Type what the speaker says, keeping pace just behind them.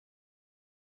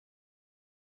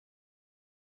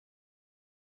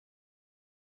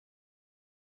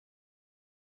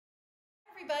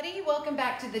Everybody, welcome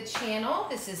back to the channel.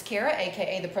 This is Kara,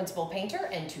 aka the Principal Painter,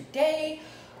 and today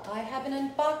I have an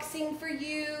unboxing for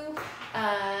you.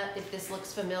 If this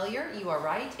looks familiar, you are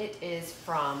right. It is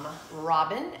from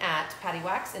Robin at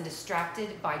Paddywaxx and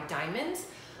Distracted by Diamonds.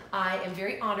 I am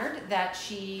very honored that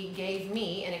she gave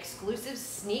me an exclusive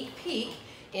sneak peek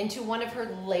into one of her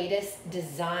latest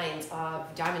designs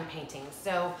of diamond paintings.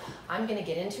 So I'm gonna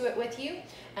get into it with you.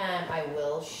 I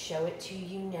will show it to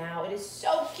you now. It is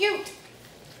so cute.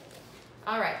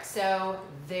 All right, so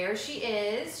there she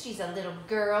is. She's a little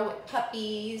girl with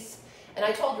puppies. And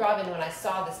I told Robin when I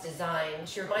saw this design,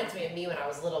 she reminds me of me when I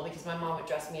was little because my mom would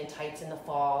dress me in tights in the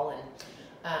fall,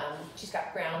 and she's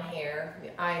got brown hair.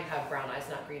 I have brown eyes,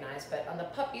 not green eyes, but the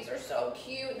puppies are so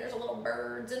cute, and there's little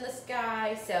birds in the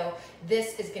sky. So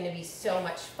this is gonna be so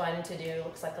much fun to do.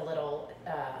 Looks like a little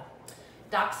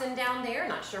dachshund down there.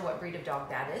 Not sure what breed of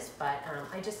dog that is, but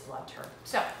I just loved her.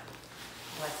 So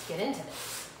let's get into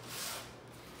this.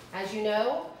 As you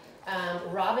know,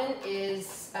 Robin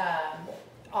is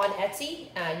on Etsy.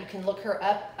 You can look her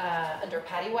up under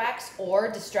Paddywaxx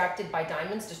or Distracted by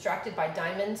Diamonds. Distracted by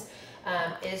Diamonds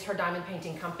is her diamond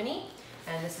painting company,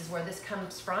 and this is where this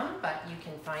comes from, but you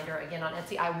can find her again on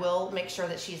Etsy. I will make sure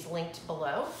that she's linked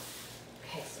below.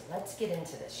 Okay, so let's get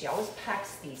into this. She always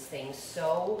packs these things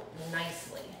so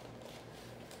nicely.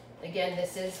 Again,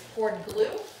 this is poured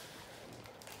glue,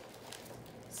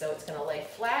 so it's gonna lay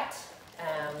flat.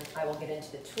 I will get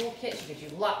into the toolkit. She gives you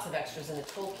lots of extras in the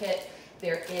toolkit.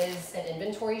 There is an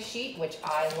inventory sheet, which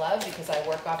I love because I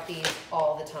work off these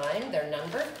all the time. They're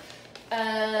numbered.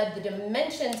 The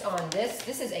dimensions on this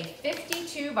is a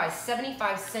 52 by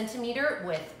 75 centimeter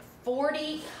with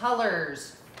 40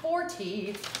 colors.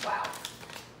 40, wow,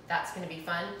 that's gonna be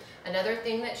fun. Another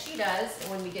thing that she does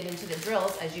when we get into the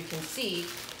drills, as you can see,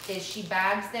 is she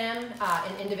bags them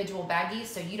in individual baggies,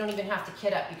 so you don't even have to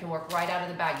kit up. You can work right out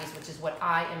of the baggies, which is what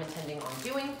I am intending on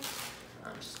doing.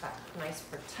 She's got a nice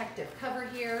protective cover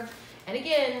here. And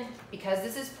again, because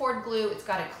this is poured glue, it's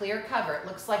got a clear cover. It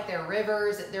looks like there are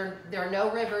rivers. There are no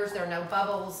rivers, there are no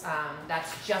bubbles.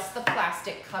 That's just the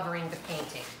plastic covering the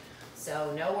painting.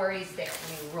 So no worries there.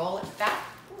 Let me roll it back.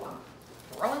 Ooh, I'm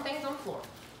throwing things on the floor.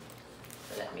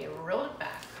 So let me roll it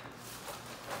back.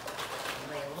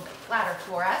 Lay a little bit flatter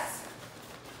for us.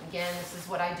 Again, this is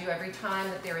what I do every time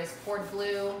that there is poured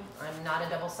glue. I'm not a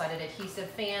double-sided adhesive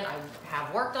fan. I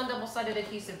have worked on double-sided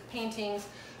adhesive paintings,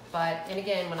 and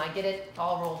again, when I get it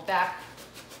all rolled back,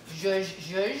 zhuzh,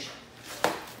 zhuzh.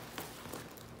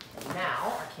 And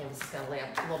now our canvas is gonna lay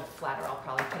a little bit flatter. I'll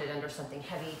probably put it under something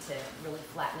heavy to really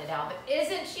flatten it out. But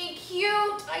isn't she cute?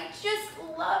 I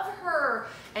just love her.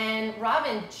 And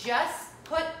Robin just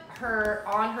put her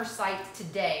on her site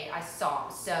today, I saw.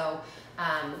 So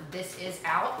this is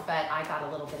out, but I got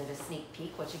a little bit of a sneak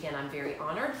peek, which again, I'm very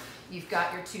honored. You've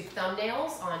got your two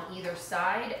thumbnails on either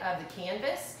side of the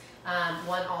canvas.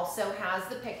 One also has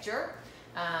the picture,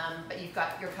 but you've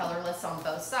got your colorless on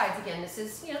both sides. Again, this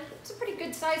is, it's a pretty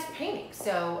good sized painting,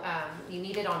 so you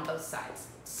need it on both sides.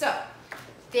 So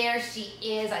there she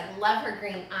is. I love her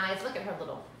green eyes. Look at her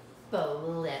little bow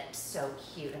lips, so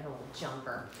cute, and her little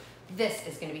jumper. This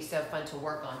is going to be so fun to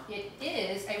work on. It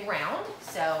is a round,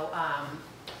 so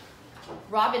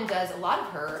Robin does a lot of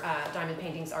her diamond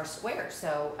paintings are square,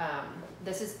 so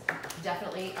this is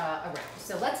definitely a round.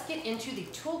 So let's get into the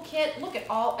toolkit. Look at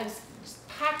all, it's just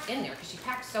packed in there because she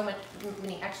packed so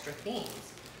many extra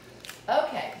themes.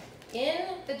 Okay, in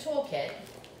the toolkit,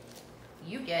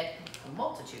 you get a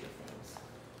multitude of things,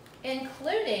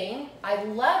 including, I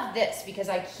love this because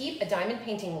I keep a diamond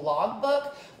painting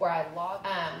logbook where I log,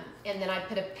 and then I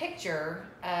put a picture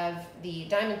of the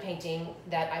diamond painting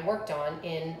that I worked on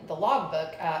in the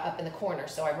logbook up in the corner,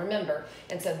 so I remember,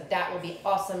 and so that will be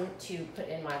awesome to put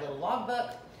in my little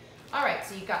logbook. All right,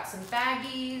 so you've got some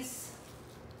baggies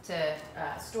to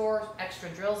store extra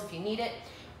drills if you need it.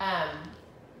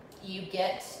 You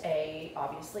get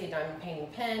obviously a diamond painting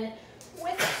pen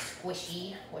with a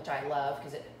squishy, which I love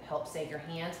because it helps save your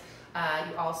hands.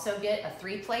 You also get a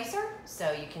 3-placer,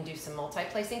 so you can do some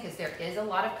multi-placing because there is a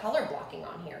lot of color blocking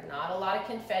on here. Not a lot of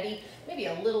confetti, maybe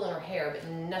a little in her hair, but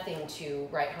nothing to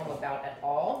write home about at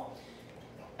all.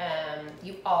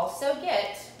 You also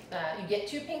get, you get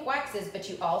 2 pink waxes, but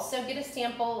you also get a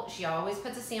sample. She always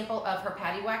puts a sample of her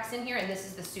Paddywaxx in here, and this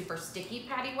is the super sticky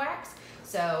Paddywaxx.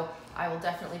 So I will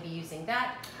definitely be using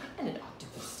that, and an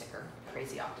octopus sticker,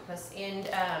 crazy octopus. And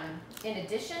in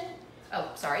addition,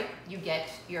 you get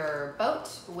your boat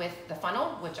with the funnel,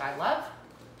 which I love.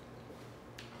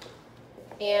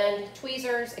 And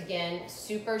tweezers, again,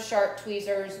 super sharp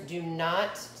tweezers. Do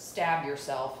not stab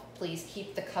yourself please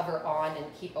keep the cover on and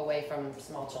keep away from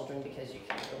small children because you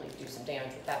can really do some damage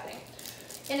with that thing.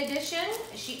 In addition,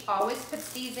 she always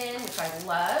puts these in, which I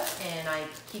love, and I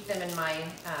keep them in my,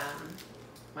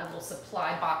 my little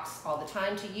supply box all the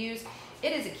time to use.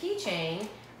 It is a keychain.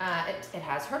 It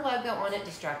has her logo on it,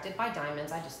 distracted by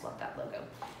diamonds. I just love that logo.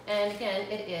 And again,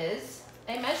 it is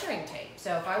a measuring tape.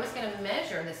 So if I was going to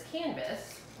measure this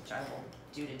canvas, which I will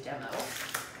do to demo,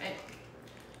 okay.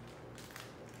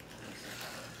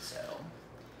 So,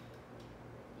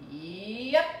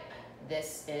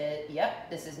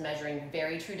 this is measuring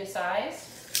very true to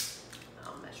size.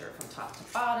 I'll measure it from top to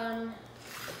bottom.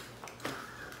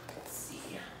 Let's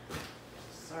see.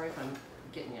 Sorry if I'm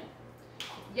getting you.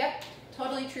 Yep,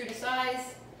 totally true to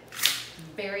size.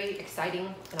 Very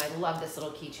exciting, and I love this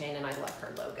little keychain, and I love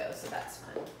her logo, so that's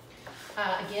fun.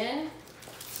 Again,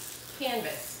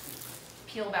 canvas.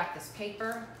 Peel back this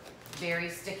paper. Very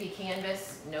sticky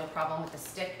canvas, no problem with the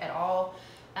stick at all.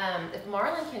 If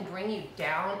Marlon can bring you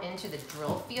down into the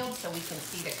drill field so we can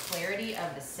see the clarity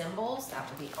of the symbols, that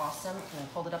would be awesome. Can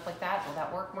I hold it up like that? Will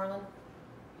that work, Marlon?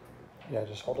 Yeah,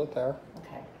 just hold it there.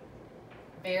 Okay.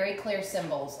 Very clear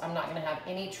symbols. I'm not going to have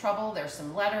any trouble. There's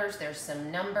some letters, there's some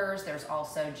numbers, there's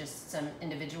also just some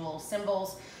individual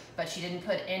symbols, but she didn't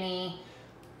put any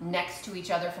next to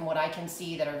each other from what I can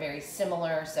see that are very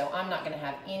similar, so I'm not going to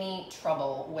have any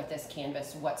trouble with this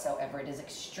canvas whatsoever. It is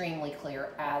extremely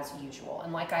clear as usual.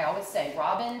 And like I always say,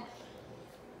 Robin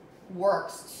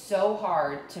works so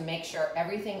hard to make sure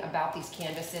everything about these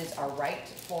canvases are right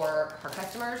for her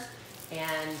customers.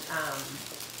 And,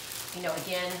 you know,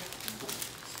 again,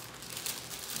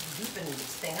 looping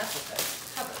this thing up with the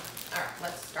cover. All right,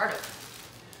 let's start it.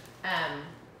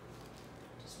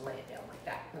 Just lay it down like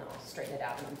that, and I'll straighten it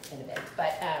out in a bit.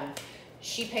 But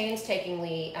she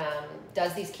painstakingly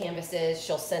does these canvases.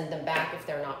 She'll send them back if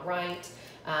they're not right,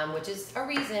 which is a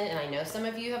reason, and I know some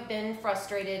of you have been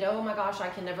frustrated. Oh my gosh, I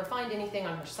can never find anything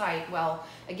on her site. Well,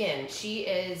 again,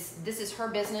 this is her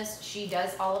business. She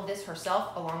does all of this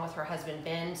herself along with her husband,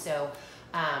 Ben. So,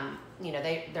 you know,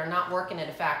 they're not working at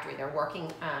a factory. They're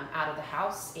working out of the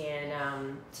house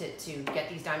and to get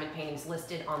these diamond paintings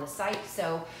listed on the site.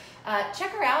 So check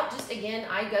her out. Just again,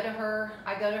 I go to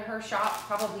her shop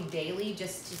probably daily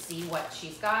just to see what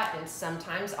she's got, and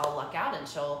sometimes I'll luck out and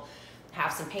she'll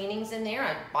have some paintings in there.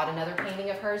 I bought another painting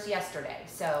of hers yesterday.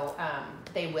 So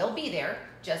they will be there.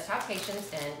 Just have patience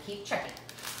and keep checking.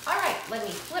 All right, let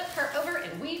me flip her over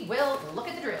and we will look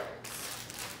at the drills.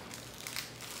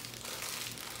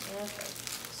 Okay.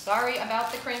 Sorry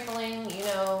about the crinkling. You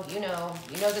know the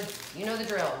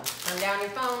drill. Turn down your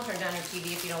phone, turn down your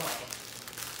TV if you don't like it.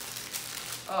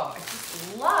 Oh, I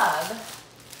just love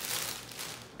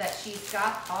that she's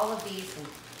got all of these in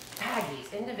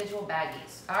baggies, individual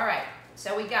baggies. All right,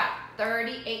 so we got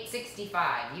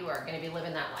 38.65. You are going to be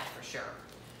living that life for sure.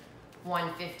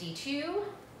 152,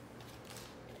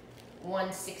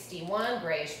 161,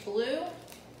 grayish blue.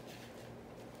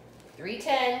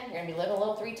 310, you're gonna be living a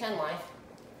little 310 life,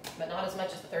 but not as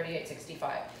much as the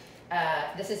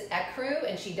 38.65. This is ecru,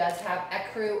 and she does have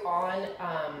ecru on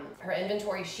her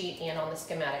inventory sheet and on the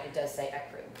schematic. It does say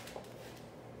ecru.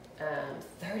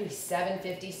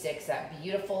 37.56, that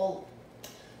beautiful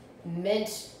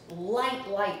mint,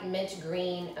 light mint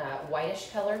green,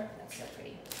 whitish color. That's so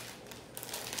pretty.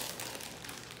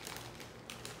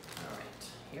 All right,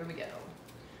 here we go.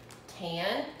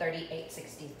 Tan,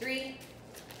 38.63.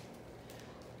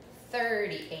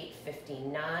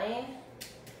 38.59.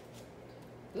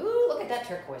 Ooh, look at that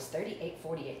turquoise,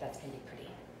 38.48. That's gonna be pretty.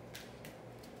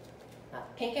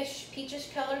 Pinkish,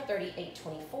 peachish color,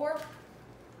 38.24.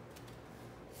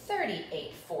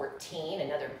 38.14,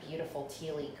 another beautiful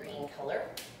tealy green color.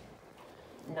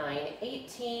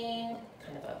 9.18,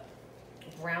 kind of a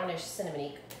brownish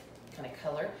cinnamony kind of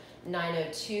color.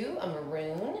 9.02, a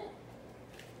maroon.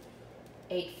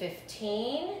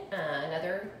 8.15,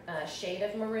 another shade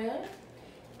of maroon.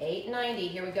 8.90,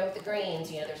 here we go with the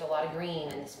greens. You know, there's a lot of green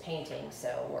in this painting,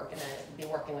 so we're gonna be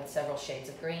working with several shades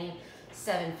of green.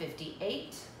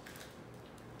 7.58,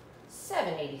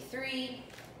 7.83,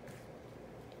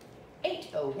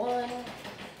 8.01,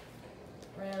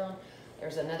 brown.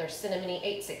 There's another cinnamony,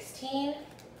 8.16,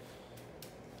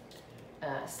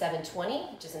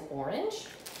 7.20, which is an orange.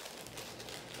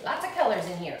 Lots of colors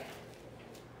in here.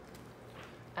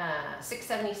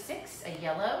 6.76, a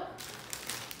yellow.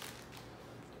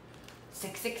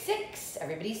 6.66,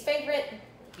 everybody's favorite,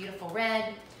 beautiful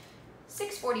red.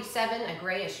 6.47, a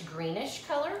grayish greenish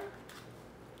color.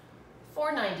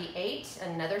 4.98,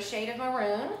 another shade of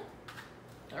maroon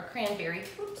or cranberry.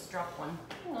 Oops, dropped one.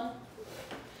 Hang on.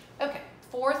 Okay,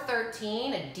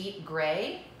 4.13, a deep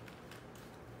gray.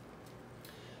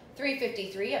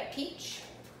 $3.53 a peach.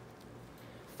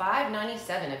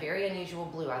 $5.97, a very unusual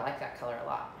blue. I like that color a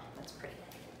lot. That's pretty.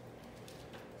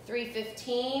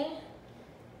 $3.15,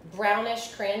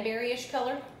 brownish cranberry-ish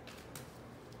color.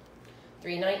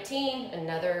 $3.19,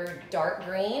 another dark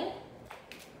green.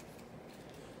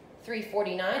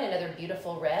 $3.49, another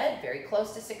beautiful red, very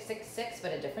close to 666,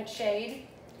 but a different shade.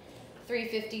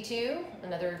 $3.52,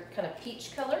 another kind of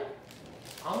peach color.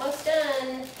 Almost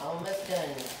done, almost done.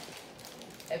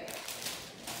 Okay,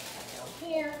 down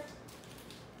here.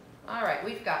 All right,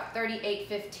 we've got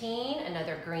 $38.15,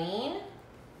 another green.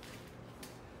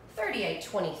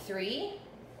 $38.23,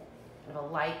 kind of a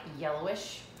light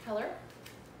yellowish color.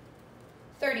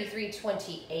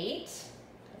 $33.28,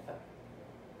 kind of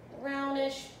a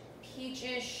brownish,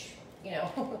 peachish, you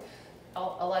know, a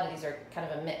lot of these are kind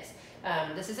of a mix.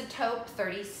 This is a taupe,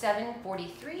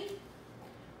 $37.43.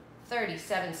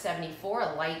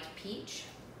 $37.74, a light peach.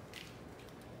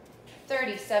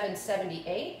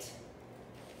 $37.78.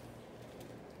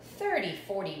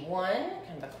 $30.41,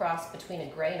 kind of a cross between a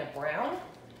gray and a brown.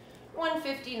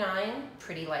 $1.59,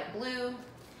 pretty light blue.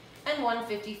 And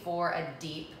 $1.54, a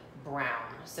deep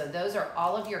brown. So those are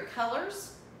all of your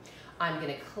colors. I'm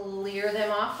gonna clear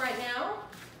them off right now.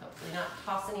 Hopefully not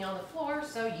toss any on the floor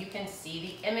so you can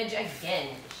see the image again.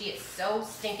 She is so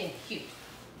stinking cute.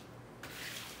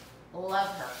 Love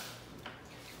her.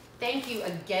 Thank you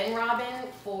again, Robin,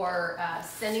 for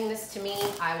sending this to me.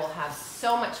 I will have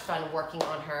so much fun working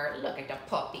on her. Look at the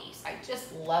puppies. I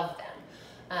just love them.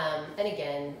 And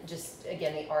again,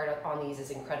 the art on these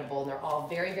is incredible, and they're all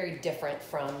very, very different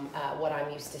from what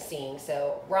I'm used to seeing.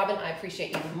 So, Robin, I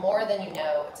appreciate you more than you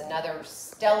know. It's another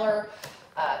stellar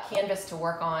canvas to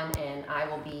work on, and I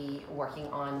will be working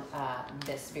on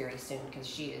this very soon because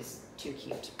she is too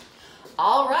cute.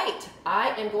 All right, I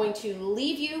am going to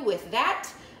leave you with that.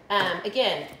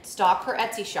 Again, stalk her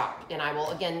Etsy shop, and I will,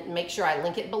 again, make sure I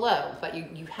link it below, but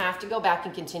you have to go back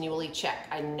and continually check.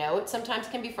 I know it sometimes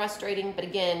can be frustrating, but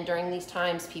again, during these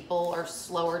times, people are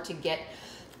slower to get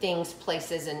things,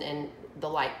 places, and the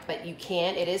like, but you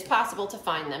can, it is possible to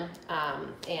find them,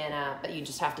 but you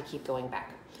just have to keep going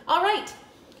back. All right,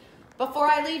 before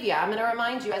I leave you, I'm gonna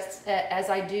remind you, as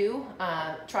I do,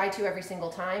 try to every single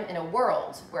time, in a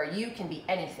world where you can be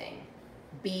anything,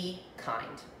 be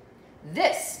kind.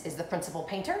 This is the Principal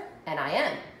Painter, and I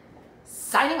am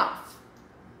signing off.